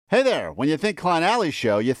Hey there, when you think Klein Alley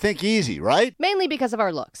Show, you think easy, right? Mainly because of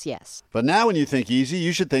our looks, yes. But now when you think easy,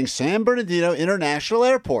 you should think San Bernardino International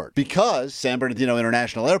Airport. Because San Bernardino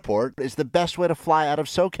International Airport is the best way to fly out of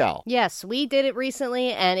SoCal. Yes, we did it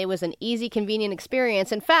recently, and it was an easy, convenient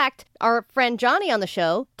experience. In fact, our friend Johnny on the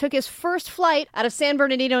show took his first flight out of San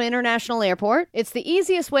Bernardino International Airport. It's the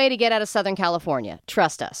easiest way to get out of Southern California.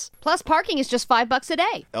 Trust us. Plus, parking is just $5 a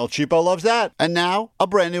day. El Cheapo loves that. And now, a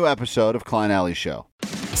brand new episode of Klein Alley Show.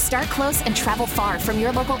 Start close and travel far from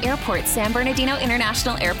your local airport, San Bernardino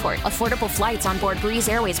International Airport. Affordable flights on board Breeze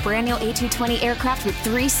Airways' brand new A220 aircraft with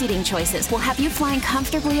 3 seating choices will have you flying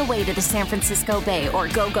comfortably away to the San Francisco Bay or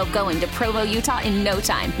going to Provo, Utah in no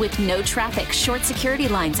time with no traffic, short security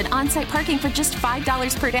lines, and on-site parking for just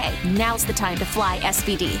 $5 per day. Now's the time to fly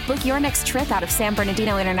SBD. Book your next trip out of San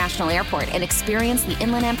Bernardino International Airport and experience the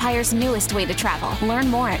Inland Empire's newest way to travel. Learn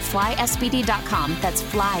more at flysbd.com. That's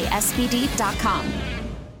flysbd.com.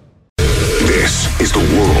 This is the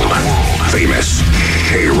world-famous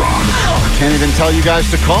K-Rock. Can't even tell you guys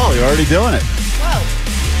to call. You're already doing it. Whoa.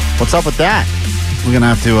 What's up with that? We're going to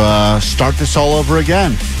have to start this all over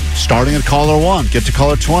again. Starting at caller 1, get to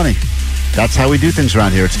caller 20. That's how we do things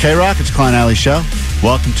around here. It's K-Rock. It's Klein Alley Show.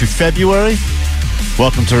 Welcome to February.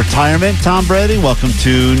 Welcome to retirement, Tom Brady. Welcome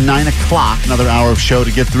to 9 o'clock. Another hour of show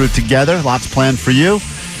to get through together. Lots planned for you.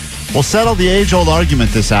 We'll settle the age-old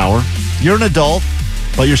argument this hour. You're an adult,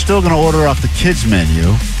 but you're still going to order off the kids' menu.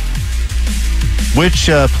 Which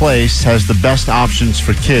place has the best options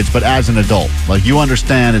for kids, but as an adult? Like, you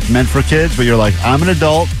understand it's meant for kids, but you're like, I'm an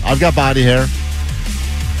adult. I've got body hair.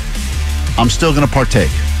 I'm still going to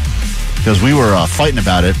partake. Because we were fighting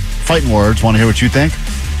about it. Fighting words. Want to hear what you think?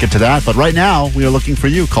 Get to that. But right now, we are looking for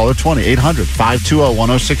you. Caller 20,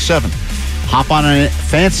 800-520-1067. Hop on a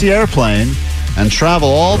fancy airplane and travel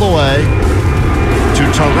all the way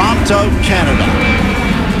to Toronto, Canada.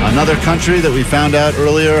 Another country that we found out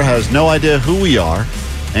earlier has no idea who we are,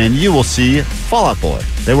 and you will see Fall Out Boy.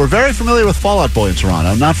 They were very familiar with Fall Out Boy in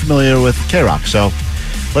Toronto, not familiar with K-Rock. So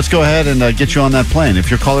let's go ahead and get you on that plane. If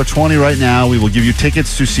you're caller 20 right now, we will give you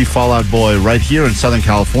tickets to see Fall Out Boy right here in Southern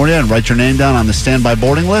California, and write your name down on the standby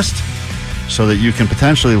boarding list so that you can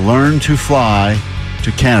potentially learn to fly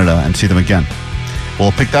to Canada and see them again.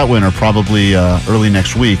 We'll pick that winner probably early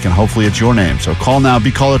next week, and hopefully it's your name. So call now, be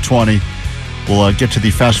caller 20. We'll get to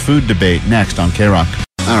the fast food debate next on K-Rock.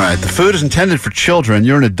 All right, the food is intended for children.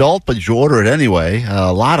 You're an adult, but you order it anyway.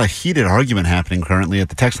 A lot of heated argument happening currently at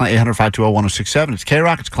the text line 800-520-1067. It's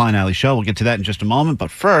K-Rock. It's Klein Alley Show. We'll get to that in just a moment.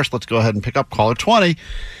 But first, let's go ahead and pick up caller 20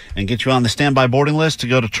 and get you on the standby boarding list to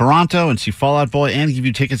go to Toronto and see Fall Out Boy and give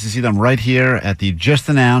you tickets to see them right here at the just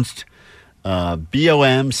announced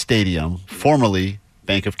BOM Stadium, formerly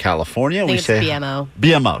Bank of California. I think it's BMO.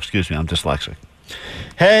 BMO, excuse me. I'm dyslexic.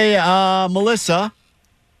 Hey, Melissa.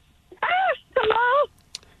 Hello.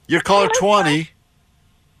 You're caller 20.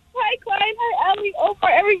 Hi, Klein. Hi, Allie. Over,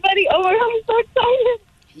 everybody. Over. I'm so excited.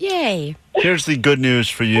 Yay. Here's the good news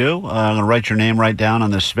for you. I'm going to write your name right down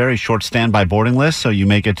on this very short standby boarding list, so you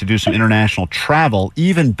may get to do some international travel.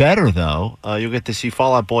 Even better, though, you'll get to see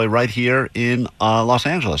Fall Out Boy right here in Los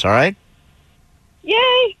Angeles, all right?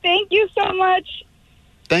 Yay. Thank you so much.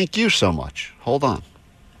 Thank you so much. Hold on.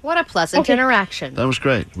 What a pleasant interaction. That was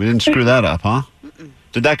great. We didn't screw that up, huh?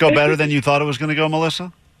 Did that go better than you thought it was going to go,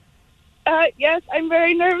 Melissa? Yes, I'm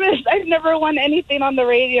very nervous. I've never won anything on the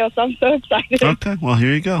radio, so I'm so excited. Okay, well,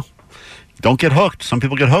 here you go. Don't get hooked. Some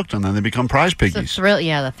people get hooked, and then they become prize It's piggies.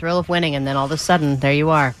 the thrill of winning, and then all of a sudden, there you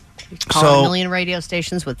are. You call a million radio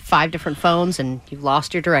stations with 5 different phones, and you've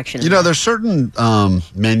lost your direction. You know, there's certain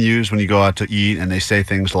menus when you go out to eat, and they say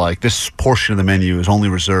things like, this portion of the menu is only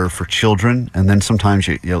reserved for children, and then sometimes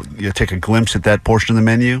you take a glimpse at that portion of the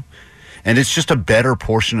menu, and it's just a better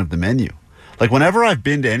portion of the menu. Like, whenever I've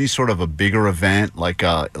been to any sort of a bigger event,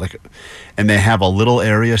 and they have a little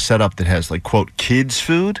area set up that has, like, quote, kids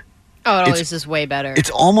food. Oh, it always is way better.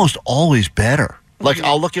 It's almost always better. Like,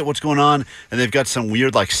 I'll look at what's going on, and they've got some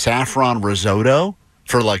weird, like, saffron risotto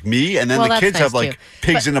for, like, me, and then the kids have, like,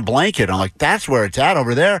 pigs in a blanket. I'm like, that's where it's at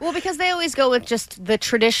over there. Well, because they always go with just the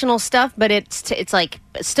traditional stuff, but it's like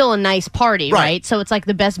still a nice party, right? So it's like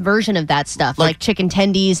the best version of that stuff, like chicken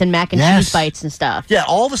tendies and mac and cheese bites and stuff. Yeah,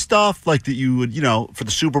 all the stuff, like, that you would, for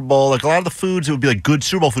the Super Bowl, like, a lot of the foods that would be, like, good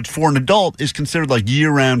Super Bowl foods for an adult is considered, like,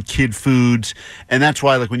 year-round kid foods, and that's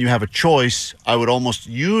why, like, when you have a choice, I would almost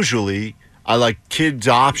usually... I like kids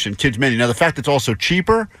option, kids menu. Now, the fact that it's also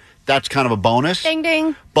cheaper, that's kind of a bonus. Ding,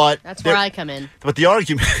 ding. But that's where I come in. But the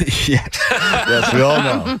argument, yes, we all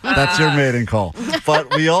know. That's your maiden call.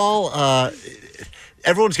 But we all,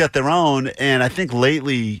 everyone's got their own, and I think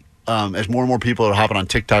lately as more and more people are hopping on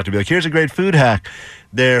TikTok to be like, here's a great food hack,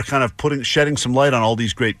 they're kind of shedding some light on all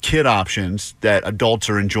these great kid options that adults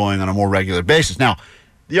are enjoying on a more regular basis. Now,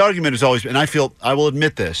 the argument is always, and I will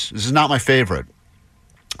admit this is not my favorite.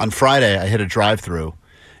 On Friday, I hit a drive-thru,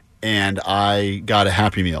 and I got a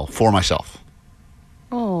Happy Meal for myself.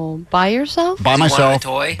 Oh, by yourself? By myself.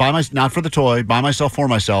 Toy? Not for the toy. By myself, for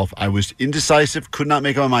myself. I was indecisive, could not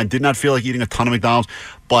make up my mind, did not feel like eating a ton of McDonald's,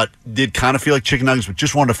 but did kind of feel like chicken nuggets, but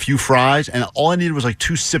just wanted a few fries, and all I needed was like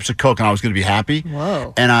 2 sips of Coke, and I was going to be happy.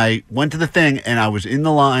 Whoa. And I went to the thing, and I was in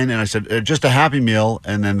the line, and I said, just a Happy Meal,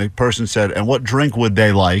 and then the person said, and what drink would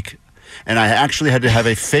they like? And I actually had to have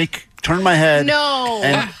a fake, turn my head,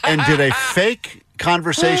 and did a fake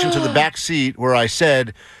conversation to the back seat where I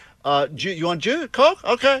said, you want juice? Coke?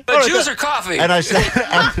 Okay. Juice or coffee? And I said,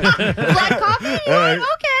 Black coffee?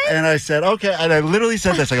 Okay. And I said, okay. And I literally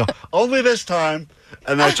said this. I go, only this time.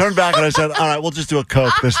 And I turned back and I said, all right, we'll just do a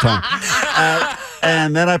Coke this time.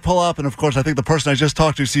 And then I pull up, and of course, I think the person I just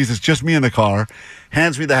talked to sees it's just me in the car,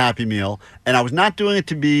 hands me the Happy Meal. And I was not doing it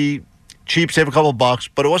to be cheap, save a couple of bucks,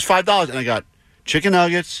 but it was $5. And I got chicken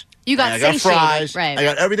nuggets. You got I got satiated, fries. right. I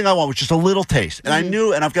got everything I want, with just a little taste. And I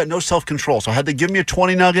knew, and I've got no self-control. So I had to give me a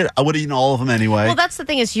 20 nugget. I would have eaten all of them anyway. Well, that's the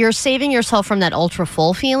thing is you're saving yourself from that ultra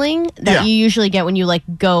full feeling that you usually get when you like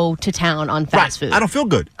go to town on fast food. I don't feel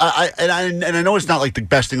good. And I know it's not like the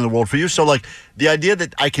best thing in the world for you. So like the idea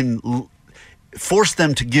that I can force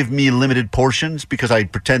them to give me limited portions because I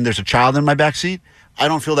pretend there's a child in my backseat, I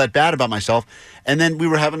don't feel that bad about myself. And then we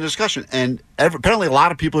were having a discussion, and apparently a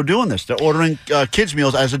lot of people are doing this. They're ordering kids'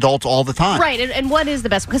 meals as adults all the time. Right, and what is the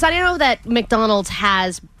best? Because I know that McDonald's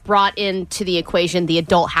has brought into the equation the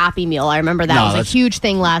adult Happy Meal. I remember that was a huge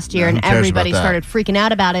thing last year, and everybody started freaking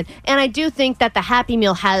out about it. And I do think that the Happy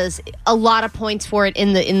Meal has a lot of points for it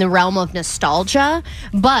in the realm of nostalgia,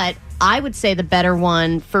 but I would say the better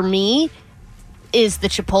one for me is the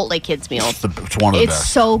Chipotle kids meal. It's one of the best. It's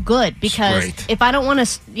so good because great. if I don't want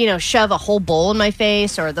to, shove a whole bowl in my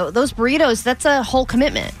face or those burritos, that's a whole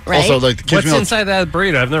commitment, right? Also, like the kids What's meal, inside that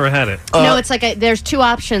burrito? I've never had it. no, it's like there's 2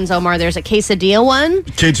 options, Omar. There's a quesadilla one.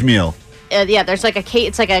 kids meal. There's like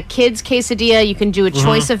it's like a kid's quesadilla. You can do a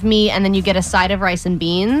choice of meat, and then you get a side of rice and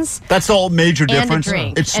beans. That's the whole major difference. And a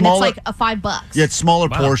drink. It's and smaller. it's like a $5. Yeah, it's smaller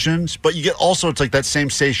portions, but you get also it's like that same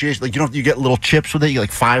satiation. Like you get little chips with it. You get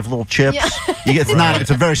like 5 little chips. Yeah. You get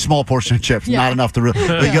it's a very small portion of chips, not enough to really.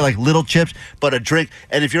 But you get like little chips, but a drink.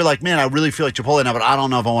 And if you're like, man, I really feel like Chipotle now, but I don't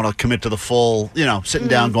know if I want to commit to the full, sitting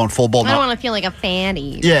down going full bowl. I don't want to feel like a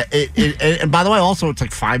fatty. Yeah, and by the way, also it's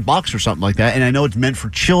like $5 or something like that. And I know it's meant for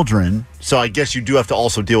children, so I guess you do have to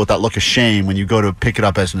also deal with that look of shame when you go to pick it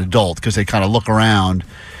up as an adult because they kind of look around,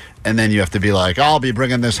 and then you have to be like, I'll be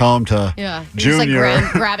bringing this home to Junior. Just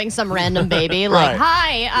like grabbing some random baby, like,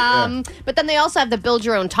 hi. But then they also have the build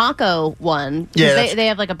your own taco one. Yeah, they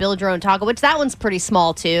have like a build your own taco, which that one's pretty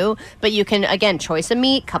small too. But you can, again, choice of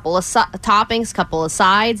meat, couple of toppings, couple of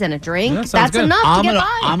sides, and a drink. That sounds That's good. enough to get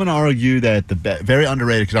by. I'm going to argue that very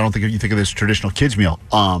underrated because I don't think you think of this traditional kids meal.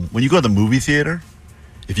 When you go to the movie theater,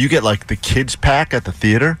 if you get like the kids pack at the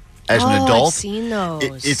theater as an adult, I've seen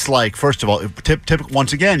those. It's like, first of all,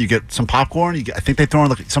 once again, you get some popcorn. I think they throw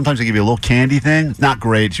in sometimes they give you a little candy thing. It's not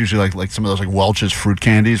great. It's usually like some of those like Welch's fruit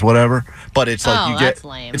candies, whatever. But it's like that's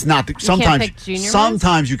lame. It's not.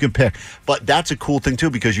 Sometimes you can pick, but that's a cool thing too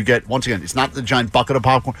because you get, once again, it's not the giant bucket of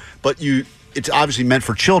popcorn, but it's obviously meant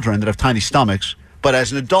for children that have tiny stomachs. But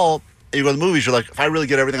as an adult, you go to the movies, you're like, if I really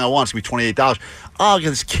get everything I want, it's gonna be $28. I'll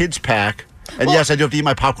get this kids pack. And yes, I do have to eat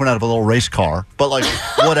my popcorn out of a little race car, but like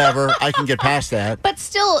whatever, I can get past that. But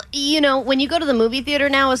still, when you go to the movie theater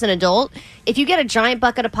now as an adult, if you get a giant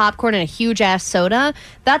bucket of popcorn and a huge ass soda,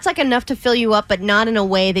 that's like enough to fill you up, but not in a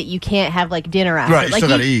way that you can't have like dinner after. Right, you like still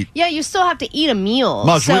gotta eat. Yeah, you still have to eat a meal.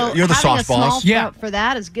 Muggs, so you're the having sauce a small boss. Yeah. for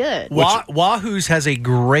that is good. Wahoo's has a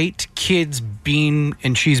great kids bean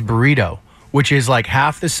and cheese burrito, which is like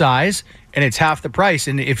half the size and it's half the price.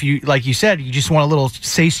 And if you, like you said, you just want a little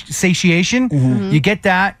satiation, you get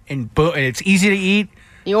that, and it's easy to eat.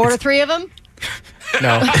 You order 3 of them?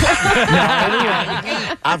 No.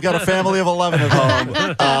 I've got a family of 11 at home.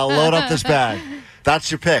 Load up this bag. That's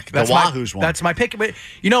your pick. The Wahoo's one. That's my pick. But,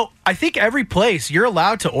 I think every place you're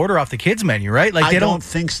allowed to order off the kids menu, right? Like I don't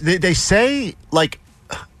think so. They say, like,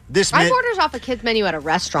 this I've ordered off a kids menu at a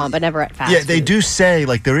restaurant, but never at fast food. they do say,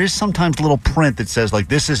 like, there is sometimes little print that says, like,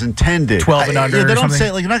 this is intended. 12 and under They or don't something.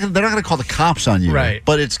 say, like, they're not going to call the cops on you. Right.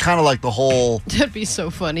 But it's kind of like the whole... That'd be so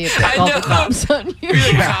funny if they called the cops on you. You're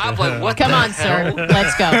the cop, like, what Come the on, hell? sir.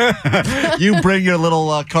 Let's go. You bring your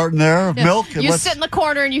little carton there of milk. And You sit in the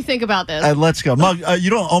corner and you think about this. and let's go. Mug,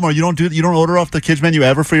 Omar, you don't order off the kids menu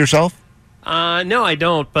ever for yourself? No, I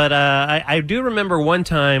don't. But I do remember one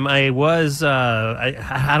time I was,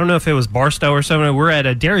 I don't know if it was Barstow or something. We're at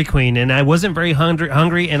a Dairy Queen, and I wasn't very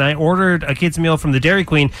hungry, and I ordered a kid's meal from the Dairy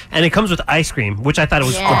Queen, and it comes with ice cream, which I thought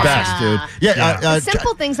was The awesome. best, dude. Yeah,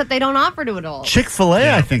 Simple things that they don't offer to adults.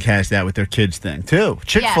 Chick-fil-A, I think, has that with their kids thing, too.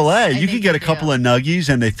 Chick-fil-A, Yes, I you think can get they a couple of nuggies,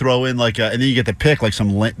 and they throw in, like, and then you get to pick, like,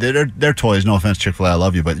 their toys. No offense, Chick-fil-A, I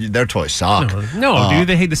love you, but their toys suck. No,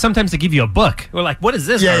 dude. Sometimes they give you a book. We're like, what is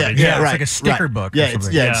this? garbage? It's like a sticker book. Yeah,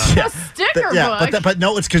 or yeah. A sticker book? But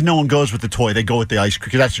no, it's because no one goes with the toy. They go with the ice cream,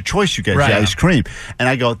 because that's the choice you get, Right. the ice cream. And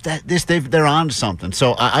I go, they're on to something.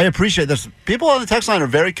 So I appreciate this. People on the text line are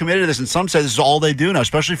very committed to this, and some say this is all they do now,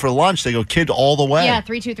 especially for lunch. They go kid all the way. Yeah,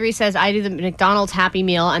 323 says, I do the McDonald's Happy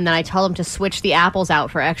Meal, and then I tell them to switch the apples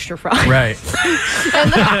out for extra fries. Right.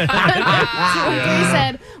 And then 203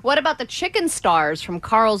 said, what about the chicken stars from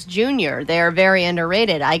Carl's Jr.? They're very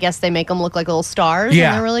underrated. I guess they make them look like little stars, Yeah.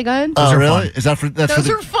 and they're really good. Oh, are really? fun. Is that for that's Those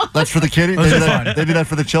for the are fun. that's for the kiddie? Those They are do that- fun. They do that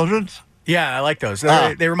for the children? Yeah, I like those.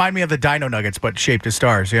 Ah. They remind me of the Dino Nuggets, but shaped as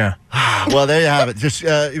stars. Yeah. Well, there you have it. Just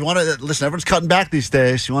you want to listen. Everyone's cutting back these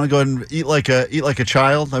days. You want to go ahead and eat like a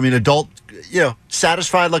child. I mean, adult.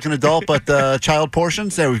 Satisfied like an adult, but child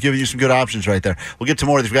portions. There, we've given you some good options right there. We'll get to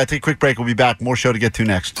more of these. We got to take a quick break. We'll be back. More show to get to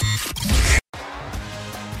next.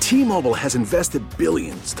 T-Mobile has invested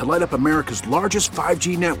billions to light up America's largest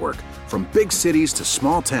 5G network, from big cities to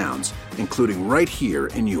small towns, including right here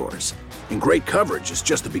in yours. And great coverage is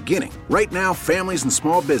just the beginning. Right now, families and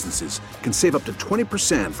small businesses can save up to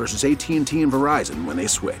 20% versus AT&T and Verizon when they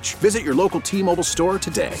switch. Visit your local T-Mobile store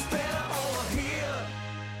today.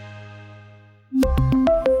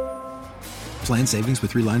 Plan savings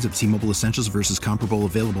with 3 lines of T-Mobile Essentials versus comparable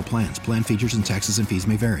available plans. Plan features and taxes and fees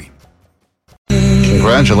may vary.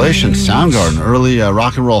 Congratulations, Soundgarden, early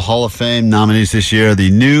Rock and Roll Hall of Fame nominees this year. The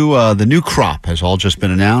new crop has all just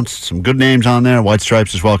been announced. Some good names on there. White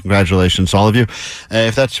Stripes as well. Congratulations, all of you.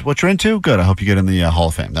 If that's what you're into, good. I hope you get in the Hall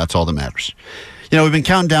of Fame. That's all that matters. We've been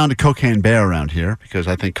counting down to Cocaine Bear around here because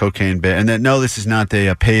I think Cocaine Bear, and then, no, this is not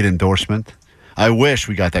a paid endorsement. I wish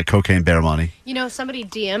we got that Cocaine Bear money. Somebody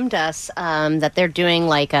DM'd us that they're doing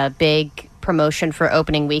like a big promotion for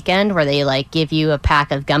opening weekend where they like give you a pack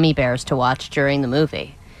of gummy bears to watch during the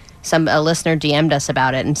movie. A listener DM'd us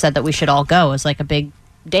about it and said that we should all go as like a big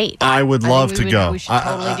date. I would love to go. We should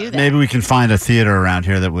totally do that. Maybe we can find a theater around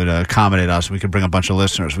here that would accommodate us. We could bring a bunch of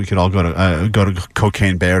listeners. We could all go to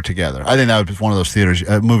Cocaine Bear together. I think that would be one of those theaters,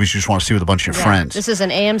 movies you just want to see with a bunch of your friends. This is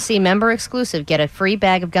an AMC member exclusive. Get a free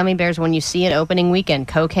bag of gummy bears when you see it opening weekend.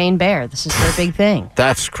 Cocaine Bear. This is their big thing.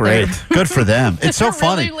 That's great. Good for them. It's so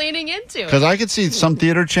funny. Really leaning into it. Because I could see some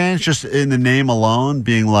theater chains just in the name alone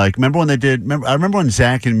being like, I remember when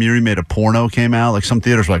Zach and Miri made a porno came out, like some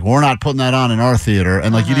theaters were like, we're not putting that on in our theater.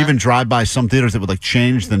 And like you'd even drive by some theaters that would like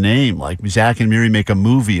change the name, like Zach and Miri make a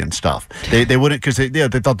movie and stuff. They wouldn't, because they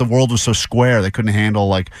thought the world was so square they couldn't handle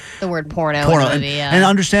like the word porno in a movie, and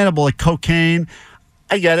understandable, like cocaine.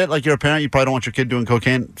 I get it. Like, you're a parent, you probably don't want your kid doing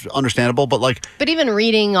cocaine. It's understandable, but like... But even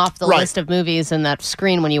reading off the list of movies in that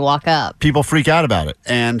screen when you walk up. People freak out about it.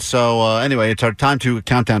 And so, anyway, it's our time to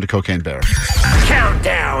count down to Cocaine Bear.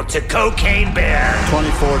 Countdown to Cocaine Bear.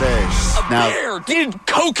 24 days. Bear did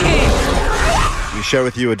cocaine. We share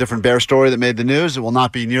with you a different bear story that made the news. It will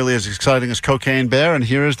not be nearly as exciting as Cocaine Bear, and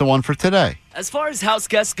here is the one for today. As far as house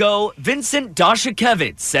guests go, Vincent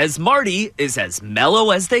Dashikevich says Marty is as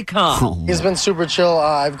mellow as they come. He's been super chill.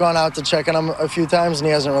 I've gone out to check on him a few times, and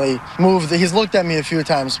he hasn't really moved. He's looked at me a few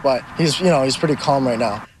times, but he's pretty calm right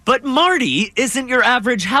now. But Marty isn't your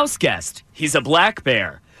average house guest. He's a black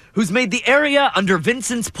bear who's made the area under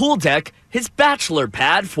Vincent's pool deck his bachelor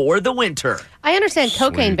pad for the winter. I understand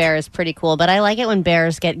Cocaine Bear is pretty cool, but I like it when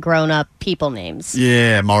bears get grown-up people names.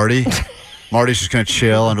 Yeah, Marty. Marty's just going to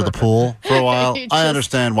chill under the pool for a while. I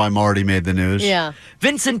understand why Marty made the news. Yeah.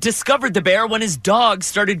 Vincent discovered the bear when his dog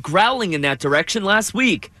started growling in that direction last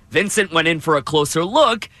week. Vincent went in for a closer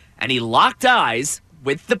look, and he locked eyes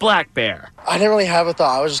with the black bear. I didn't really have a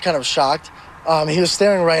thought. I was just kind of shocked. He was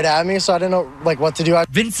staring right at me, so I didn't know what to do.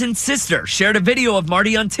 Vincent's sister shared a video of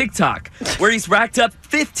Marty on TikTok where he's racked up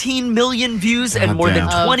 15 million views and more than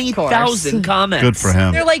 20,000 comments. Good for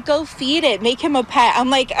him. They're like, go feed it, make him a pet.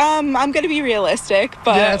 I'm like, I'm going to be realistic,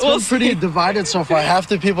 but yeah, it's been pretty divided so far. Half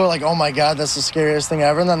the people are like, oh my God, that's the scariest thing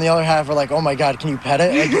ever. And then the other half are like, oh my God, can you pet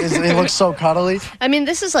it? Like, it looks so cuddly. I mean,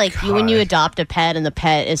 this is like when you adopt a pet and the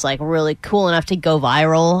pet is like really cool enough to go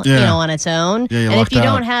viral, on its own. Yeah, and if you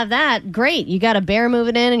don't have that, great. You got a bear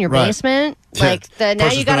moving in your basement. Like,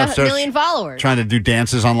 now you got a million followers. Trying to do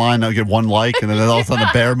dances online, now get 1 like, and then all of a sudden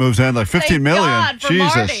the bear moves in, like 15 million. God for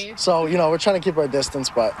Jesus. Marty. So, we're trying to keep our distance,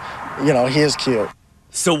 but, he is cute.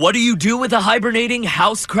 So what do you do with a hibernating,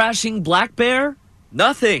 house-crashing black bear?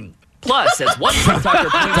 Nothing. Plus, as one TikToker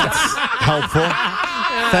points out... Helpful.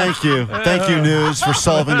 Thank you, News, for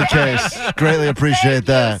solving the case. Greatly appreciate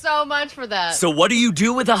that. so much for that. So what do you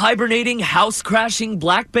do with a hibernating, house-crashing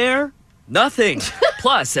black bear? Nothing.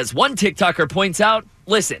 Plus, as one TikToker points out,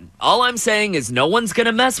 listen, all I'm saying is no one's going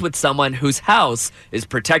to mess with someone whose house is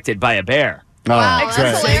protected by a bear. Oh, Wow, great.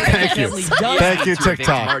 that's hilarious. Thank you. Thank you,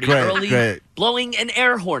 TikTok. Great. Blowing an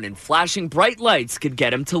air horn and flashing bright lights could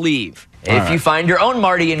get him to leave. If you find your own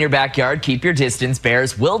Marty in your backyard, keep your distance.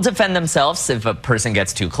 Bears will defend themselves if a person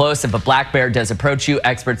gets too close. If a black bear does approach you,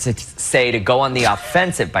 experts say to go on the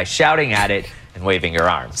offensive by shouting at it and waving your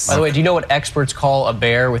arms. By the way, do you know what experts call a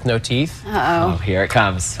bear with no teeth? Oh, here it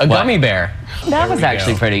comes. A gummy bear. That was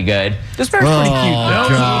actually pretty good. This bear's pretty cute.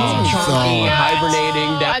 Chunky,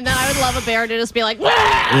 hibernating. And then I would love a bear to just be like, "Wah!"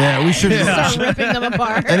 Yeah, we should start ripping them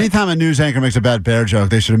apart. Anytime a news anchor makes a bad bear joke,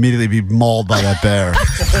 they should immediately be mauled by that bear.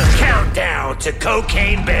 Countdown to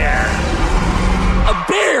Cocaine Bear. A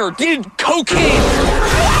bear did cocaine.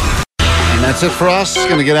 And that's it for us.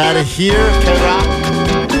 Gonna get out of here.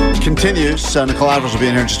 K-Rock continues. Nicole Adams will be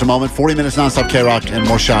in here in just a moment. 40 minutes nonstop K-Rock and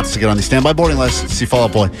more shots to get on the standby boarding list. See Fall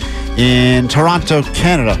Out Boy in Toronto,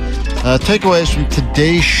 Canada. Takeaways from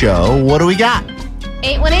today's show. What do we got?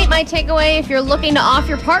 818, my takeaway, if you're looking to off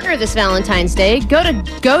your partner this Valentine's Day, go to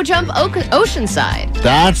Go Jump Oceanside.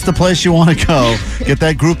 That's the place you want to go. Get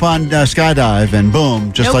that Groupon skydive and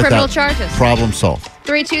boom, just No like criminal that. charges. Problem solved.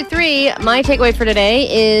 323, my takeaway for today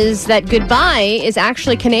is that goodbye is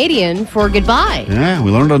actually Canadian for goodbye. Yeah, we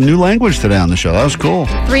learned a new language today on the show. That was cool.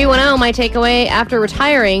 310, my takeaway, after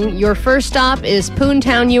retiring, your first stop is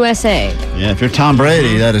Poontown, USA. Yeah, if you're Tom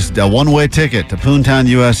Brady, that is a one-way ticket to Poontown,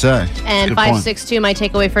 USA. And Good point. 562, my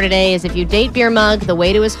takeaway for today is if you date Beer Mug, the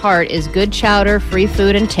way to his heart is good chowder, free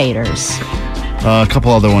food, and taters. A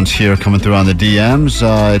couple other ones here coming through on the DMs.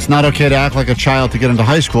 It's not okay to act like a child to get into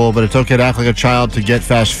high school, but it's okay to act like a child to get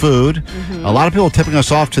fast food. Mm-hmm. A lot of people tipping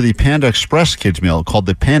us off to the Panda Express kids meal called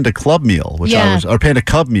the Panda Club meal, or Panda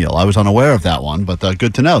Cub meal. I was unaware of that one, but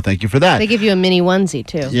good to know. Thank you for that. They give you a mini onesie,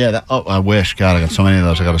 too. Yeah, I wish. God, I got so many of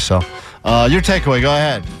those I got to sell. Your takeaway, go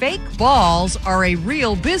ahead. Fake balls are a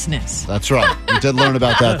real business. That's right. We did learn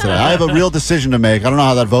about that today. I have a real decision to make. I don't know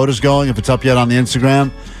how that vote is going, if it's up yet on the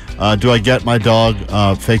Instagram. Do I get my dog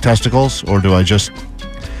fake testicles, or do I just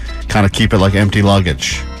kind of keep it like empty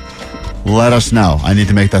luggage? Let us know. I need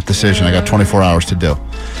to make that decision. I got 24 hours to do.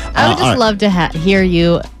 I would just love to hear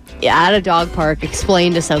you at a dog park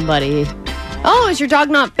explain to somebody, oh, is your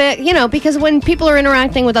dog not fit? You know, because when people are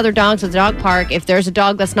interacting with other dogs at the dog park, if there's a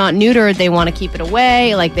dog that's not neutered, they want to keep it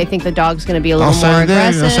away. Like, they think the dog's going to be a little more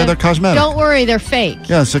aggressive. I'll say they're cosmetic. Don't worry, they're fake.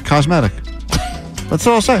 Yeah, it's a cosmetic. That's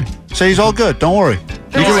all I'll say. Say he's all good. Don't worry.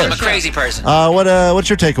 I'm a crazy person. What's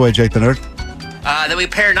your takeaway, Jake the Nerd? That we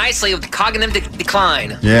pair nicely with cognitive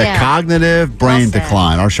decline. Yeah, cognitive brain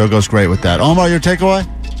decline. Our show goes great with that. Omar, your takeaway?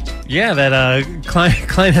 Yeah, that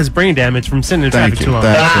Klein has brain damage from sitting in traffic too long.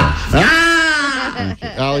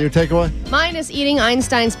 Al, your takeaway? Mine is eating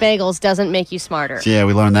Einstein's bagels doesn't make you smarter. Yeah,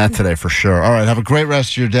 we learned that today for sure. All right, have a great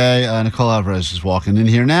rest of your day. Nicole Alvarez is walking in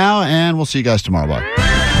here now, and we'll see you guys tomorrow.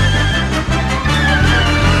 Bye.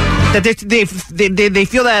 That they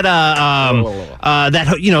feel that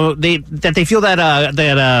that you know they feel that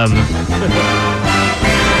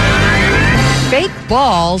Fake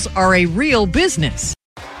balls are a real business.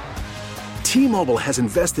 T-Mobile has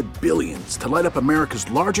invested billions to light up America's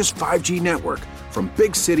largest 5G network, from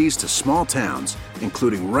big cities to small towns,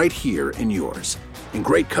 including right here in yours. And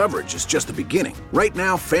great coverage is just the beginning. Right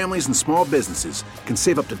now, families and small businesses can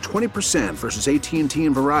save up to 20% versus AT&T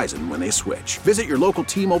and Verizon when they switch. Visit your local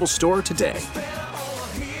T-Mobile store today.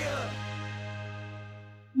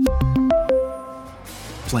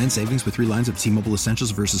 Plan savings with 3 lines of T-Mobile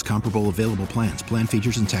Essentials versus comparable available plans. Plan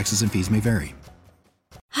features and taxes and fees may vary.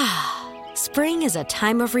 Spring is a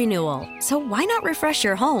time of renewal, so why not refresh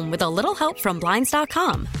your home with a little help from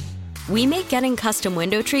Blinds.com? We make getting custom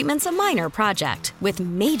window treatments a minor project with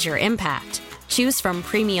major impact. Choose from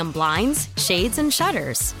premium blinds, shades, and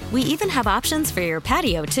shutters. We even have options for your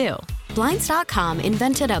patio, too. Blinds.com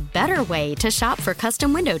invented a better way to shop for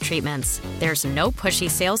custom window treatments. There's no pushy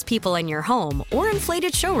salespeople in your home or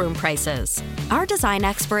inflated showroom prices. Our design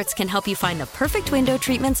experts can help you find the perfect window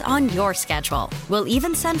treatments on your schedule. We'll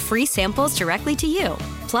even send free samples directly to you.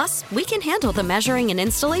 Plus, we can handle the measuring and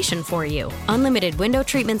installation for you. Unlimited window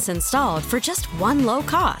treatments installed for just one low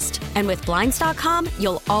cost. And with Blinds.com,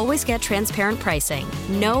 you'll always get transparent pricing.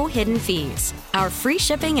 No hidden fees. Our free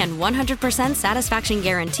shipping and 100% satisfaction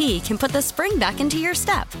guarantee can put the spring back into your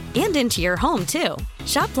step and into your home, too.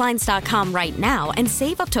 Shop Blinds.com right now and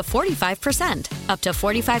save up to 45%. Up to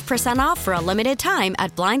 45% off for a limited time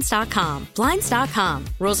at Blinds.com. Blinds.com.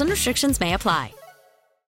 Rules and restrictions may apply.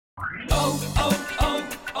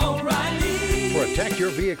 Protect your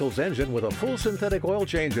vehicle's engine with a full synthetic oil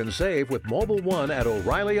change and save with Mobil 1 at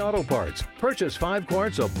O'Reilly Auto Parts. Purchase 5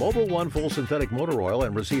 quarts of Mobil 1 full synthetic motor oil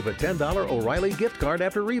and receive a $10 O'Reilly gift card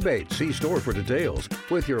after rebate. See store for details.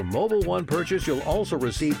 With your Mobil 1 purchase, you'll also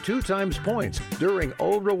receive 2 times points during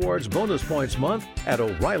O Rewards Bonus Points Month at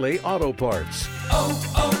O'Reilly Auto Parts.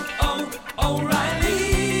 O'Reilly.